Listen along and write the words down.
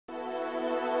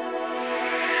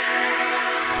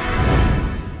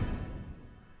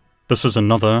This is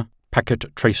another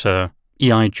Packet Tracer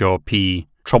EIGRP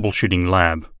troubleshooting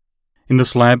lab. In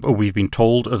this lab, we've been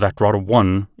told that router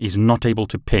 1 is not able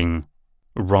to ping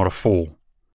router 4.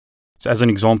 So as an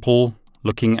example,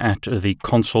 looking at the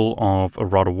console of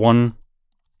router 1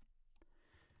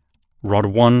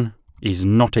 is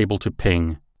not able to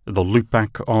ping the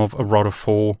loopback of router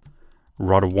 4.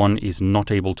 Router 1 is not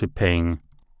able to ping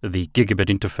the gigabit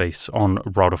interface on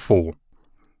router 4.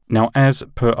 Now, as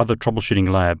per other troubleshooting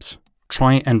labs,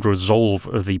 try and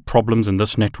resolve the problems in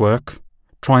this network.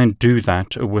 Try and do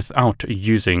that without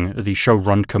using the show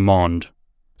run command.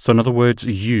 So in other words,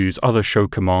 use other show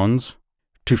commands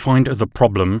to find the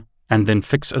problem and then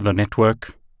fix the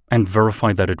network and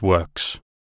verify that it works.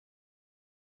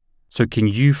 So can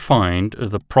you find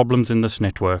the problems in this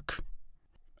network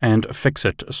and fix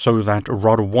it so that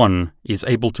router 1 is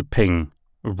able to ping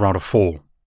router 4?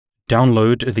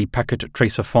 Download the Packet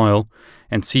Tracer file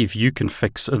and see if you can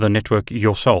fix the network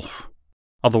yourself.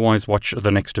 Otherwise, watch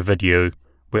the next video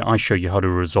where I show you how to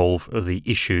resolve the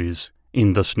issues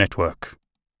in this network.